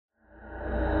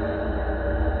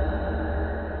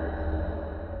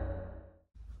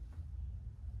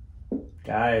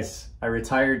Guys, I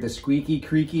retired the squeaky,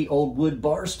 creaky old wood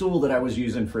bar stool that I was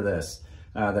using for this,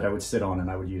 that I would sit on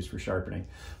and I would use for sharpening.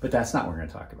 But that's not what we're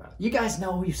gonna talk about. You guys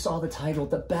know, you saw the title,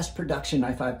 the best production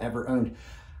knife I've ever owned.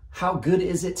 How good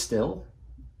is it still?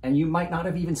 And you might not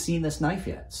have even seen this knife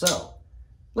yet. So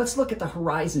let's look at the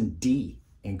Horizon D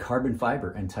in carbon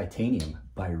fiber and titanium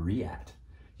by Reate.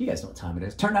 You guys know what time it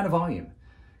is. Turn down the volume,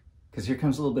 because here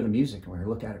comes a little bit of music and we're gonna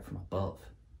look at it from above.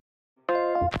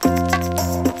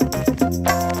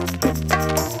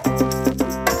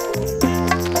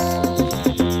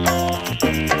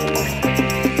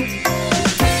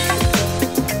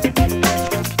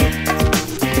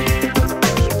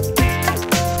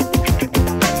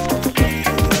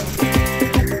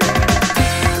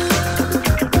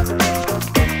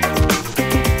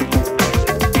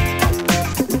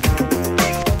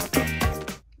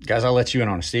 Guys, I'll let you in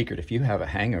on a secret. If you have a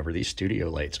hangover, these studio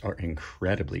lights are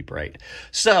incredibly bright.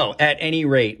 So at any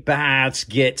rate, let's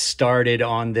get started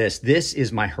on this. This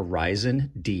is my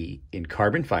Horizon D in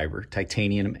carbon fiber,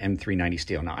 titanium M390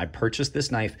 steel. Now, I purchased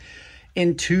this knife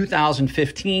in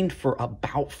 2015 for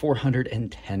about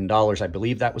 $410. I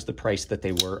believe that was the price that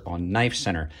they were on Knife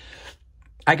Center.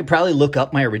 I could probably look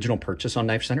up my original purchase on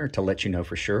Knife Center to let you know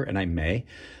for sure, and I may.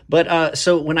 But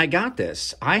so when I got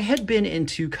this, I had been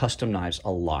into custom knives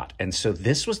a lot. And so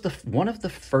this was one of the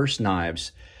first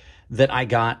knives that I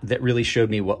got that really showed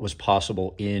me what was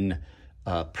possible in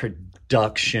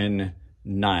production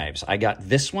knives. I got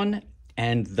this one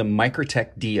and the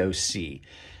Microtech DOC.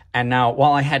 And now,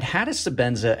 while I had a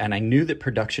Sebenza and I knew that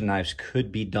production knives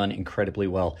could be done incredibly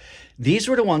well, these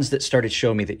were the ones that started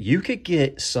showing me that you could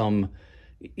get some...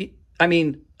 I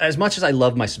mean, as much as I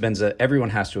love my Sebenza, everyone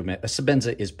has to admit, a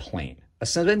Sebenza is plain. A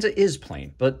Sebenza is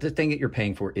plain, but the thing that you're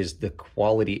paying for is the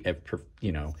quality of,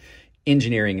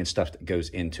 engineering and stuff that goes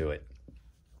into it.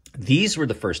 These were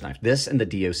the first knives. This and the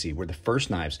DOC were the first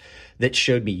knives that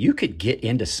showed me you could get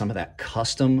into some of that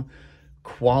custom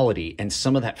quality and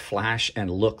some of that flash and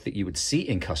look that you would see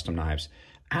in custom knives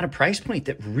at a price point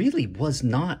that really was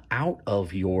not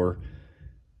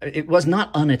it was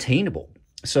not unattainable.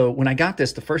 So when I got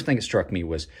this, the first thing that struck me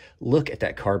was look at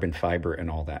that carbon fiber and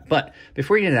all that. But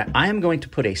before you do that, I am going to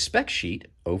put a spec sheet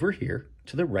over here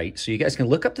to the right so you guys can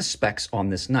look up the specs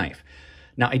on this knife.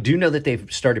 Now, I do know that they've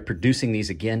started producing these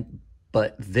again,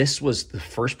 but this was the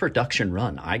first production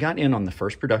run. I got in on the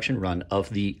first production run of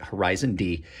the Horizon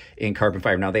D in carbon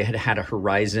fiber. Now, they had a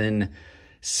Horizon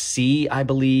C, I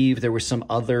believe. There was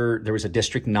a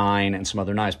District 9 and some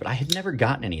other knives, but I had never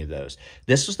gotten any of those.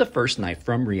 This was the first knife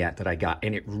from Reate that I got,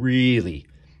 and it really,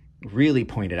 really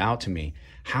pointed out to me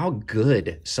how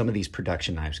good some of these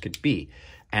production knives could be.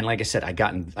 And like I said, I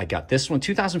got this one,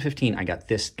 2015, I got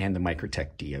this and the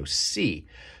Microtech DOC.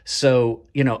 So,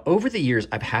 over the years,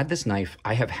 I've had this knife.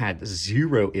 I have had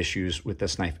zero issues with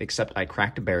this knife, except I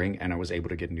cracked a bearing and I was able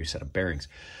to get a new set of bearings.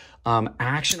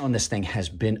 Action on this thing has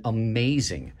been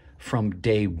amazing from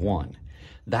day one.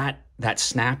 That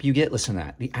snap you get, listen to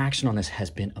that. The action on this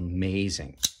has been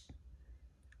amazing.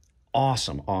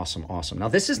 Awesome, awesome, awesome. Now,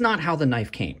 this is not how the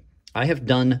knife came. I have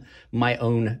done my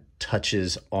own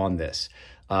touches on this.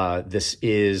 This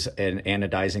is an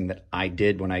anodizing that I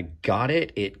did when I got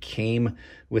it. It came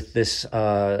with this,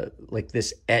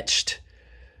 this etched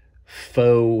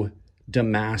faux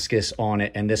Damascus on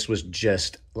it, and this was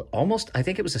just almost, I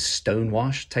think it was a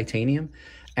stonewash titanium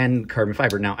and carbon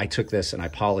fiber. Now, I took this and I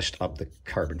polished up the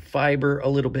carbon fiber a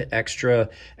little bit extra,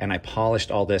 and I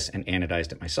polished all this and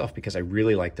anodized it myself because I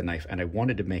really like the knife and I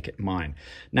wanted to make it mine.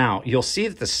 Now, you'll see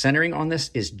that the centering on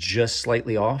this is just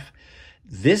slightly off.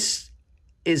 This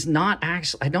is not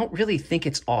actually, I don't really think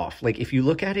it's off. Like, if you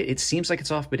look at it, it seems like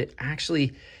it's off, but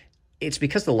it's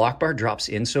because the lock bar drops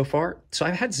in so far. So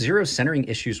I've had zero centering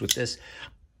issues with this.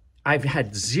 I've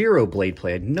had zero blade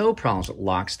play, I had no problems with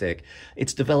lock stick.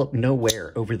 It's developed no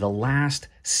wear over the last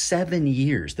 7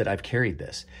 years that I've carried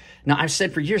this. Now, I've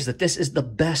said for years that this is the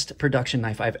best production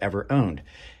knife I've ever owned.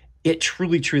 It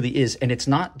truly, truly is. And it's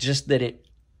not just that it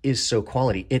is so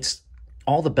quality. It's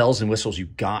all the bells and whistles you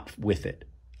got with it.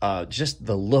 Just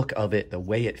the look of it, the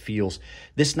way it feels.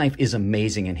 This knife is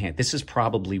amazing in hand. This is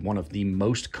probably one of the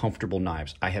most comfortable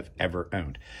knives I have ever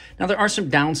owned. Now, there are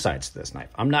some downsides to this knife.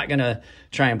 I'm not going to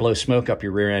try and blow smoke up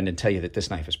your rear end and tell you that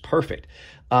this knife is perfect.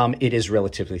 It is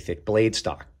relatively thick blade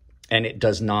stock, and it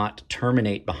does not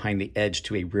terminate behind the edge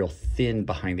to a real thin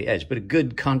behind the edge, but a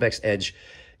good convex edge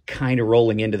kind of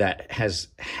rolling into that has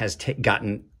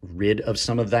gotten rid of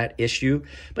some of that issue,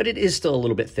 but it is still a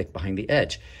little bit thick behind the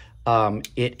edge.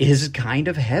 It is kind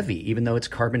of heavy, even though it's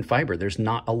carbon fiber. There's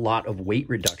not a lot of weight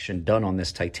reduction done on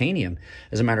this titanium.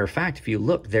 As a matter of fact, if you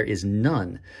look, there is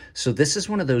none. So this is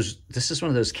one of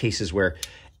those cases where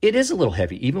it is a little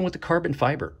heavy, even with the carbon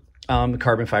fiber.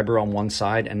 Carbon fiber on one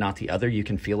side and not the other, you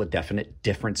can feel a definite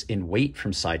difference in weight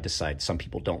from side to side. Some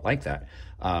people don't like that.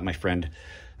 My friend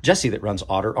Jesse that runs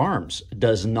Otter Arms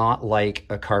does not like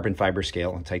a carbon fiber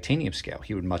scale and titanium scale.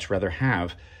 He would much rather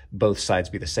have both sides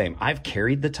be the same. I've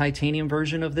carried the titanium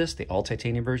version of this, the all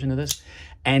titanium version of this,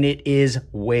 and it is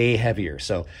way heavier.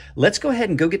 So let's go ahead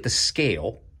and go get the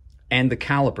scale and the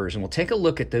calipers, and we'll take a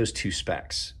look at those two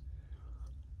specs.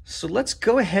 So let's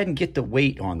go ahead and get the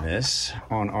weight on this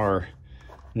on our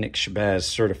Nick Shabazz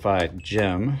certified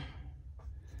gem.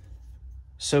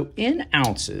 So in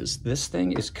ounces, this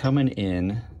thing is coming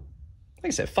in, like I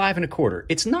said, 5 1/4.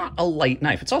 It's not a light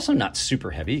knife. It's also not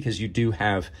super heavy because you do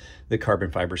have the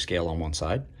carbon fiber scale on one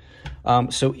side.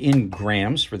 So in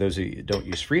grams, for those of you that don't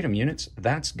use freedom units,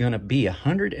 that's gonna be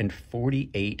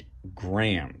 148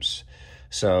 grams.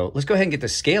 So let's go ahead and get the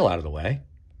scale out of the way.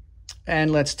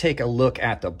 And let's take a look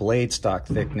at the blade stock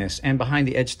thickness and behind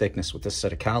the edge thickness with this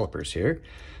set of calipers here.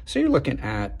 So you're looking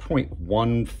at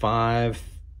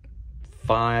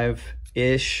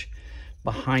 0.155-ish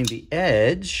behind the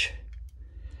edge.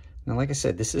 Now, like I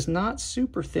said, this is not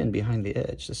super thin behind the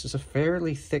edge. This is a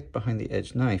fairly thick behind the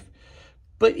edge knife.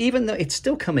 But even though it's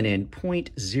still coming in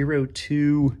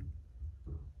 0.02,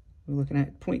 we're looking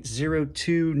at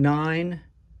 0.029,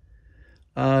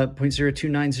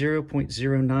 0.0290,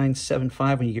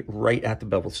 0.0975 when you get right at the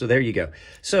bevel. So there you go.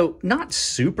 So not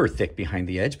super thick behind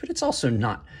the edge, but it's also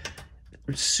not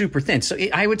super thin. So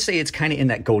I would say it's kind of in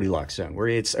that Goldilocks zone where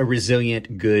it's a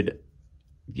resilient, good,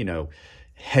 you know,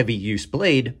 heavy use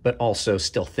blade, but also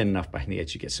still thin enough behind the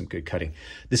edge you get some good cutting.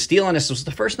 The steel on this was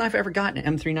the first knife I ever got,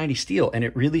 an M390 steel, and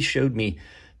it really showed me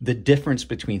the difference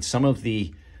between some of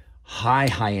the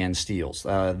high-end steels.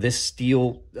 This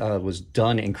steel was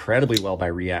done incredibly well by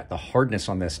Reate. The hardness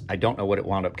on this, I don't know what it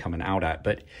wound up coming out at,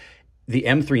 but the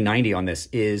M390 on this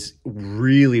is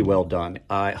really well done.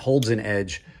 It holds an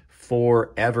edge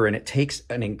forever, and it takes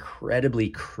an incredibly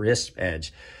crisp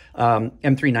edge.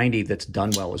 M390 that's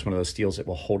done well is one of those steels that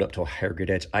will hold up to a higher grit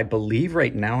edge. I believe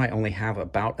right now I only have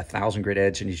about 1,000 grit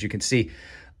edge, and as you can see,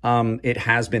 it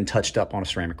has been touched up on a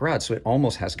ceramic rod, so it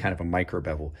almost has kind of a micro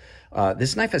bevel.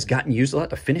 This knife has gotten used a lot.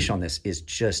 The finish on this is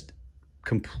just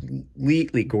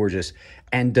completely gorgeous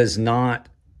and does not,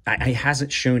 it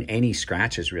hasn't shown any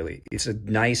scratches really. It's a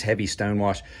nice heavy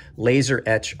stonewash, laser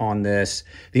etch on this.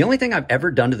 The only thing I've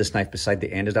ever done to this knife beside the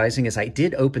anodizing is I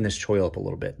did open this choil up a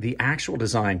little bit. The actual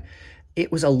design,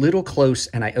 it was a little close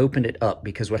and I opened it up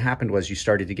because what happened was you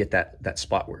started to get that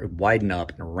spot where it would widen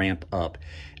up and ramp up.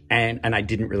 And I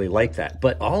didn't really like that.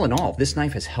 But all in all, this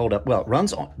knife has held up well. It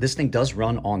runs on, this thing does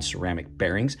run on ceramic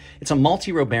bearings. It's a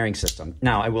multi-row bearing system.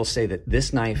 Now, I will say that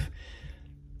this knife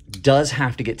does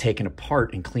have to get taken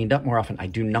apart and cleaned up more often. I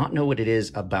do not know what it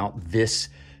is about this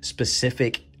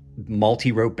specific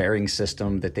multi-row bearing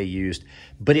system that they used,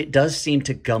 but it does seem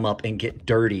to gum up and get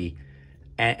dirty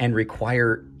and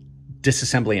require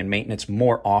disassembly and maintenance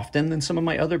more often than some of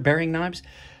my other bearing knives.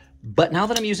 But now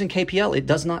that I'm using KPL, it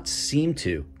does not seem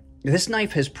to. This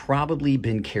knife has probably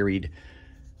been carried,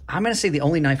 I'm going to say the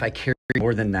only knife I carry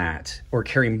more than that, or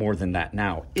carry more than that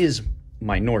now, is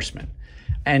my Norseman.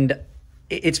 And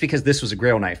it's because this was a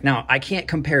Grail knife. Now, I can't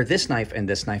compare this knife and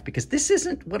this knife because this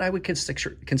isn't what I would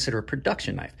consider a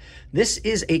production knife. This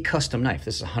is a custom knife.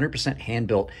 This is 100%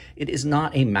 hand-built. It is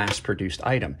not a mass-produced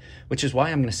item, which is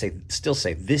why I'm going to still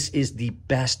say this is the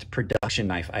best production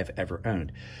knife I've ever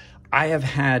owned. I have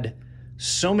had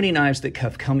so many knives that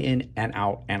have come in and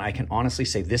out, and I can honestly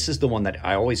say this is the one that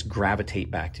I always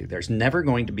gravitate back to. There's never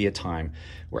going to be a time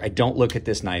where I don't look at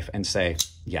this knife and say,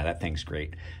 yeah, that thing's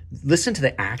great. Listen to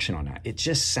the action on that. It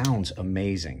just sounds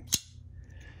amazing.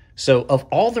 So of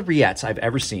all the Reates I've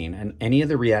ever seen, and any of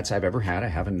the Reates I've ever had, I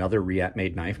have another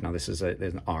Reate-made knife. Now this is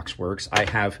an Oxworks. I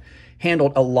have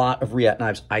handled a lot of Reate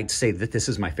knives. I'd say that this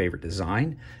is my favorite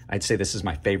design. I'd say this is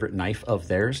my favorite knife of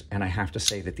theirs. And I have to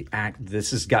say that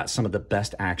this has got some of the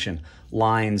best action,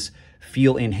 lines,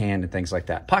 feel in hand, and things like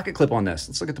that. Pocket clip on this.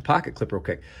 Let's look at the pocket clip real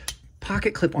quick.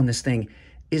 Pocket clip on this thing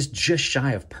is just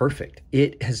shy of perfect.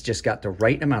 It has just got the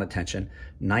right amount of tension,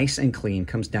 nice and clean,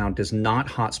 comes down, does not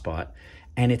hotspot,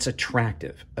 and it's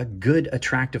attractive. A good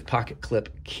attractive pocket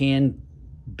clip can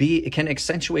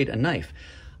accentuate a knife.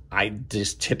 I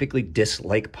just typically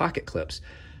dislike pocket clips.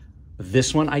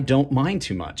 This one I don't mind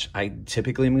too much. I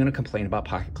typically am going to complain about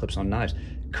pocket clips on knives.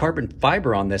 Carbon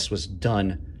fiber on this was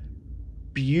done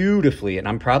beautifully, and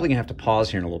I'm probably gonna have to pause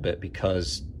here in a little bit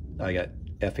because I got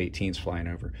F-18s flying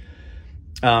over.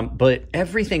 But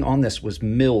everything on this was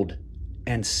milled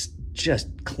and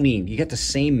just clean. You get the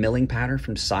same milling pattern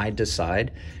from side to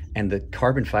side, and the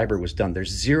carbon fiber was done. There's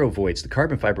zero voids. The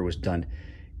carbon fiber was done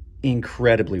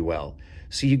incredibly well.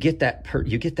 So you get that,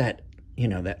 you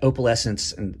know, that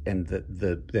opalescence and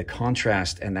the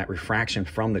contrast and that refraction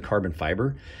from the carbon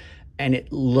fiber, and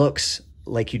it looks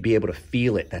like you'd be able to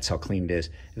feel it. That's how clean it is.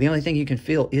 The only thing you can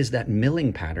feel is that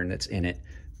milling pattern that's in it,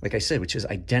 like I said, which is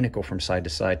identical from side to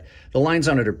side. The lines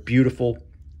on it are beautiful.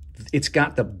 It's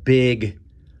got the big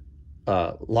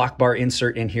lock bar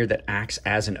insert in here that acts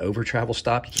as an over travel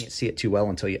stop. You can't see it too well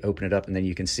until you open it up, and then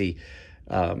you can see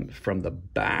from the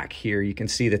back here, you can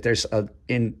see that there's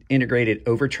an integrated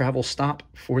over travel stop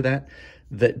for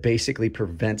that basically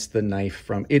prevents the knife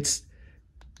from, it's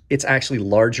actually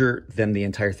larger than the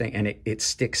entire thing, and it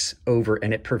sticks over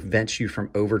and it prevents you from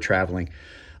over traveling.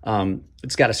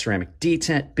 It's got a ceramic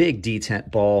detent, big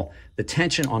detent ball. The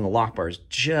tension on the lock bar is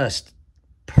just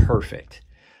perfect.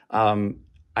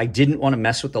 I didn't want to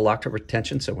mess with the lock bar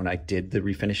tension, so when I did the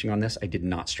refinishing on this, I did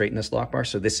not straighten this lock bar.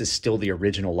 So this is still the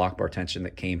original lock bar tension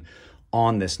that came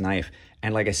on this knife.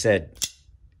 And like I said,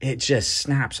 it just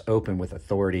snaps open with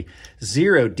authority.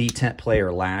 Zero detent play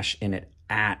or lash in it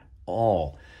at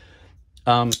all.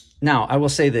 Now, I will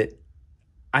say that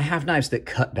I have knives that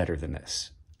cut better than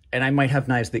this, and I might have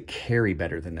knives that carry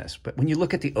better than this. But when you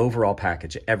look at the overall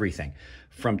package, everything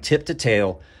from tip to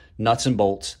tail, nuts and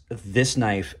bolts, this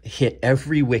knife hit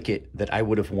every wicket that I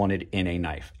would have wanted in a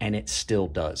knife, and it still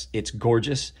does. It's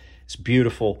gorgeous. It's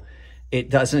beautiful.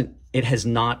 It has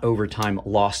not over time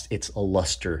lost its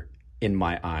luster in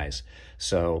my eyes.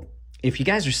 So if you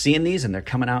guys are seeing these and they're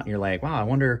coming out and you're like, wow, I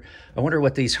wonder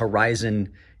what these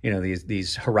Horizon, you know,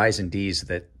 these Horizon Ds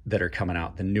that are coming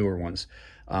out, the newer ones,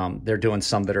 they're doing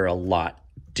some that are a lot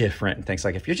different and things.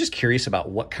 Like, if you're just curious about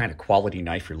what kind of quality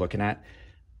knife you're looking at,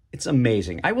 it's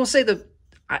amazing. I will say the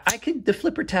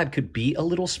flipper tab could be a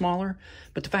little smaller,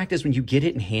 but the fact is when you get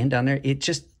it in hand down there,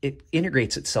 it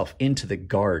integrates itself into the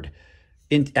guard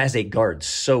as a guard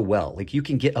so well. Like, you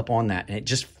can get up on that and it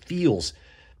just feels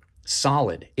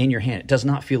solid in your hand. It does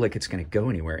not feel like it's going to go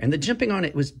anywhere. And the jimping on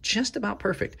it was just about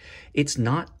perfect. It's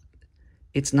not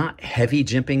heavy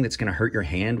jimping that's going to hurt your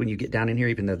hand when you get down in here,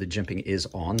 even though the jimping is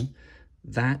on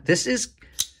that. This is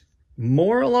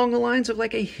more along the lines of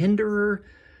like a Hinderer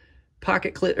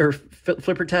pocket clip or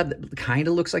flipper tab that kind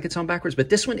of looks like it's on backwards, but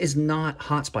this one is not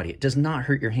hot spotty. It does not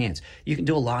hurt your hands. You can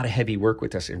do a lot of heavy work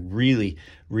with this and really,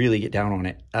 really get down on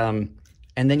it.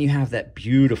 And then you have that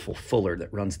beautiful fuller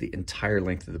that runs the entire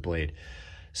length of the blade.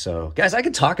 So guys, I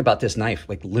could talk about this knife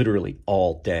like literally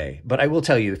all day, but I will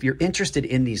tell you, if you're interested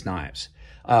in these knives,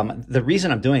 the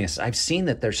reason I'm doing this, I've seen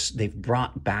that they've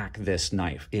brought back this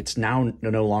knife. It's now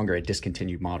no longer a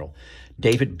discontinued model.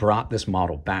 David brought this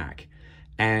model back,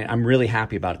 and I'm really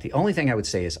happy about it. The only thing I would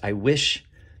say is I wish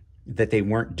that they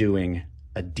weren't doing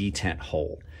a detent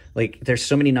hole. Like, there's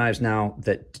so many knives now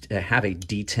that have a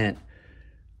detent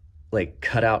like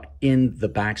cut out in the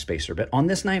backspacer, but on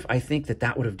this knife, I think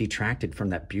that would have detracted from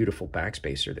that beautiful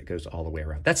backspacer that goes all the way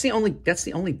around. That's the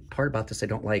only part about this I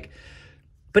don't like.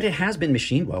 But it has been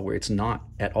machined well, where it's not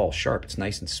at all sharp. It's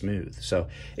nice and smooth. So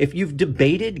if you've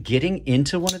debated getting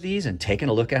into one of these and taking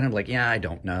a look at them, like, yeah, I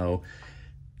don't know.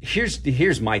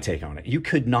 Here's my take on it. You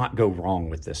could not go wrong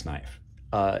with this knife.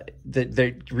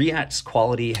 The Reate's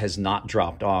quality has not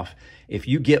dropped off. If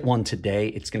you get one today,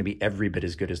 it's going to be every bit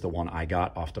as good as the one I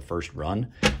got off the first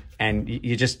run. And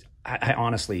I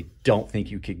honestly don't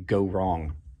think you could go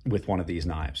wrong with one of these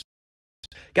knives.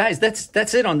 Guys,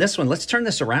 that's it on this one. Let's turn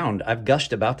this around. I've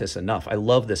gushed about this enough. I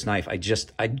love this knife.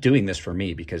 I'm doing this for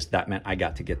me because that meant I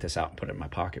got to get this out and put it in my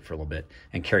pocket for a little bit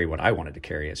and carry what I wanted to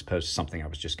carry as opposed to something I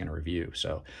was just going to review.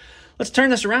 So let's turn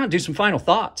this around and do some final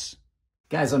thoughts.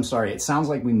 Guys, I'm sorry. It sounds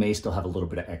like we may still have a little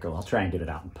bit of echo. I'll try and get it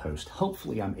out in post.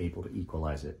 Hopefully I'm able to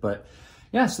equalize it. But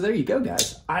yeah, so there you go,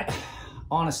 guys. I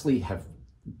honestly have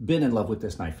been in love with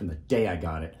this knife from the day I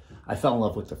got it. I fell in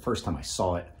love with it the first time I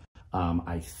saw it.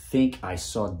 I think I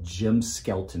saw Jim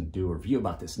Skelton do a review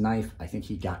about this knife. I think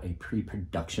he got a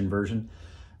pre-production version,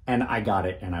 and I got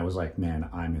it, and I was like, man,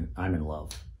 I'm in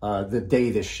love. The day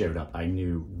this showed up, I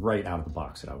knew right out of the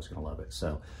box that I was going to love it.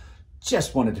 So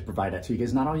just wanted to provide that to you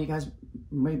guys. Not all you guys,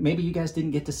 maybe you guys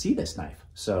didn't get to see this knife.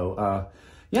 So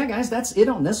yeah, guys, that's it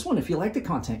on this one. If you like the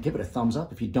content, give it a thumbs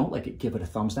up. If you don't like it, give it a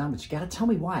thumbs down. But you got to tell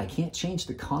me why. I can't change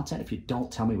the content if you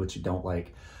don't tell me what you don't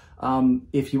like.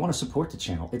 If you want to support the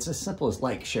channel, it's as simple as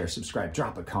like, share, subscribe,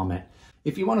 drop a comment.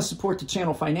 If you want to support the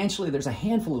channel financially, there's a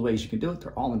handful of ways you can do it.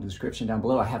 They're all in the description down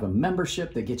below. I have a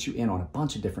membership that gets you in on a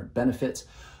bunch of different benefits.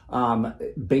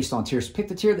 based on tiers. Pick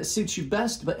the tier that suits you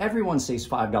best, but everyone saves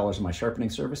 $5 on my sharpening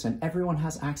service, and everyone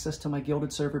has access to my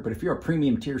gilded server. But if you're a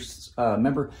premium tier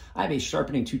member, I have a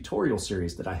sharpening tutorial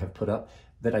series that I have put up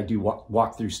that I do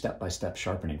walk through step-by-step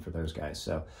sharpening for those guys.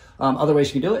 So other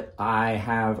ways you can do it, I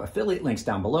have affiliate links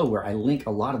down below where I link a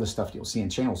lot of the stuff you'll see in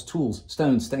channels, tools,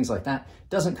 stones, things like that.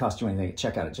 Doesn't cost you anything.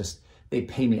 Check out it. Just they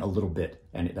pay me a little bit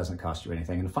and it doesn't cost you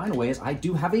anything. And the final way is I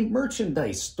do have a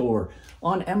merchandise store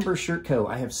on Ember Shirt Co.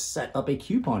 I have set up a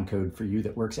coupon code for you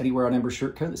that works anywhere on Ember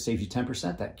Shirt Co. that saves you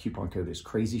 10%. That coupon code is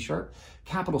CrazySharp,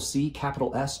 capital C,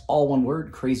 capital S, all one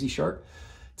word, CrazySharp.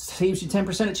 Saves you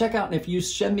 10% at checkout. And if you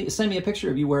send me a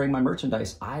picture of you wearing my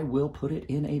merchandise, I will put it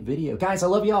in a video. Guys, I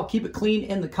love y'all. Keep it clean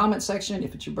in the comment section.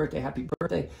 If it's your birthday, happy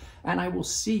birthday. And I will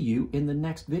see you in the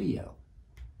next video.